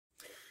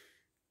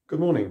Good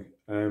morning.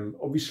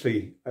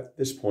 Obviously, at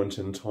this point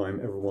in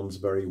time, everyone's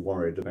very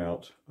worried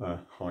about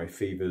high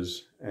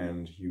fevers,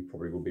 and you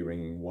probably will be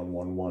ringing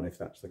 111 if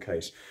that's the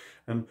case.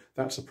 And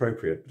that's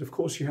appropriate. But of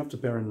course, you have to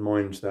bear in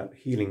mind that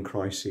healing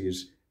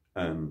crises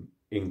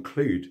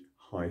include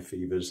high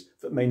fevers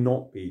that may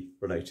not be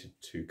related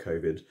to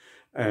COVID,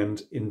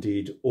 and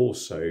indeed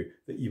also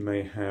that you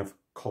may have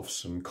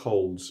coughs and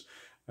colds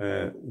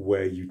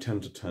where you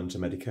tend to turn to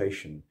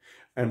medication.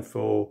 And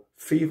for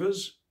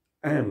fevers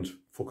and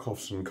for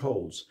coughs and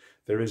colds,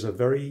 there is a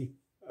very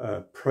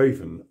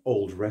proven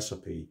old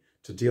recipe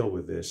to deal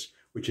with this,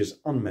 which is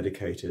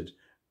unmedicated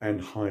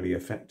and highly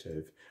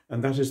effective,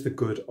 and that is the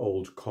good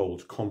old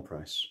cold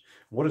compress.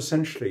 What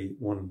essentially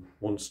one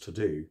wants to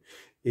do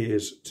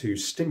is to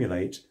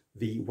stimulate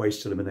the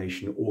waste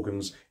elimination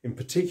organs, in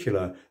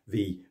particular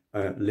the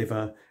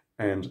liver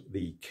and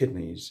the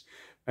kidneys.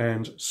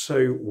 And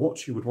so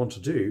what you would want to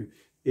do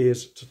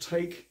is to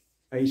take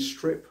a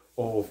strip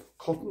of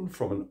cotton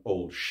from an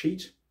old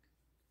sheet,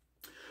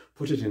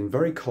 put it in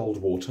very cold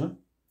water,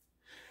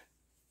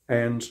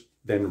 and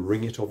then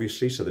wring it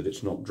obviously so that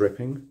it's not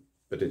dripping,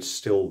 but it's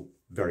still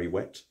very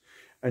wet.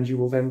 And you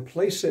will then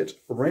place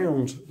it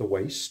around the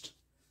waist,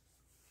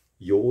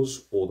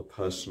 yours or the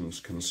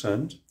person's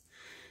concerned,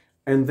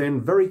 and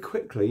then very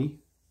quickly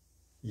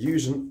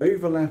use an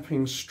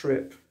overlapping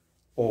strip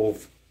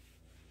of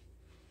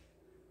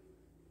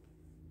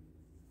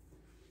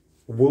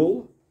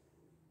wool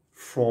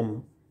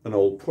from an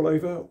old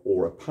pullover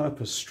or a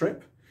purpose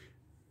strip,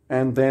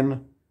 and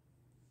then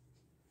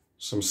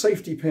some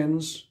safety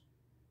pins.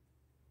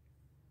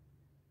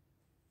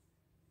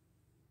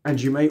 And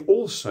you may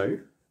also,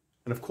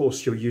 and of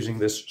course you're using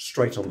this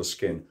straight on the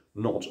skin,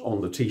 not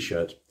on the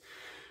t-shirt,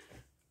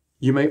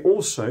 you may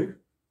also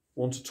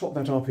want to top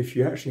that up if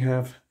you actually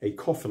have a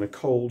cough and a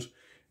cold,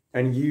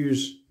 and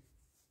use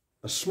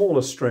a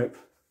smaller strip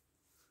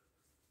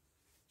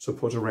to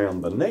put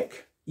around the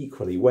neck,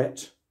 equally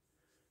wet,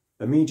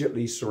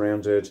 immediately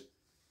surrounded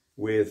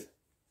with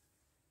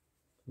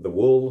the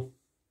wool,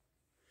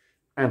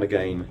 and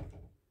again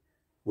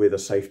with a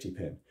safety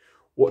pin.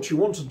 What you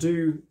want to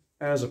do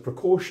as a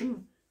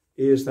precaution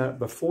is that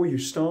before you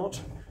start,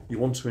 you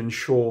want to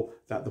ensure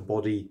that the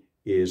body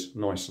is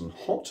nice and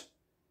hot.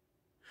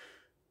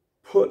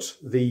 Put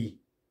the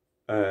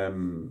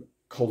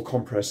cold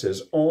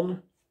compresses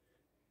on,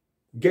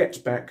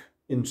 get back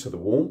into the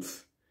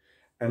warmth,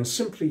 and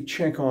simply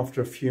check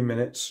after a few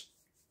minutes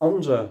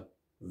under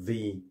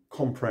the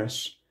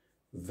compress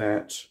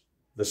that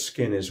the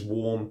skin is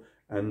warm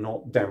and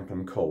not damp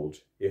and cold.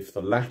 If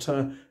the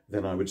latter,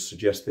 then I would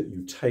suggest that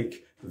you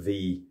take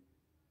the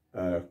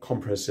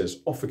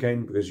compresses off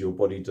again, because your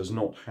body does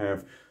not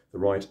have the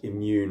right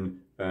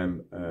immune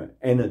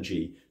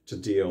energy to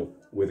deal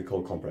with a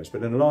cold compress.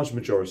 But in a large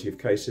majority of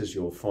cases,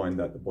 you'll find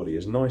that the body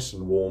is nice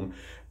and warm,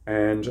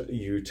 and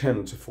you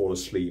tend to fall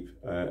asleep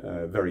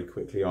very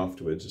quickly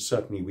afterwards.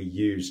 Certainly we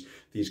use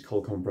these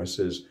cold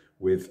compresses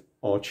with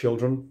our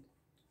children,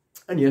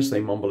 and yes, they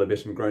mumble a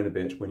bit and groan a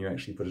bit when you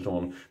actually put it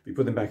on. We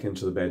put them back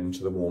into the bed,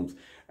 into the warmth,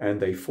 and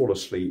they fall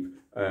asleep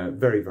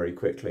very, very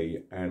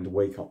quickly and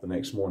wake up the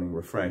next morning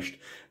refreshed.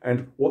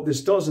 And what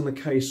this does in the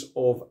case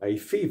of a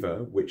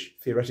fever, which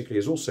theoretically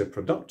is also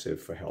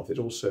productive for health, it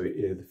also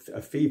is,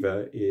 a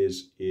fever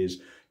is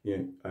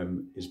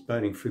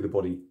burning through the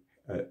body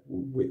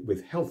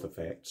with health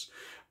effects.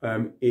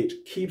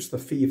 It keeps the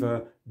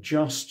fever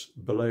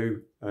just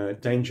below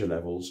danger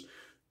levels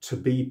to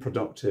be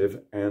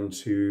productive and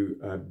to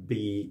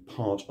be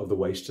part of the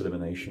waste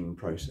elimination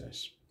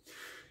process.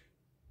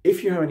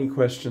 If you have any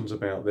questions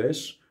about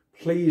this,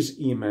 please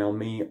email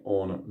me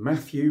on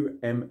Mathieu,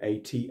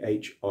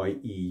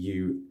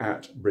 M-A-T-H-I-E-U,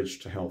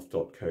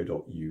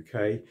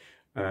 @bridgetohealth.co.uk,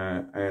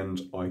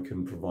 and I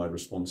can provide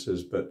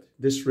responses. But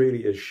this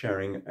really is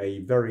sharing a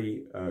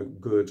very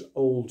good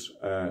old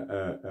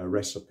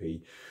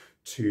recipe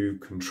to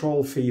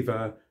control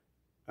fever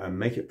and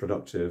make it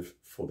productive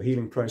for the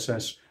healing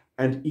process,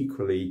 and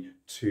equally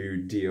to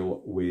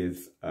deal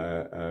with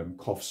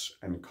coughs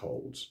and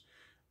colds.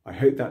 I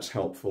hope that's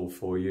helpful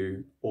for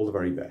you. All the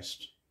very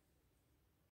best.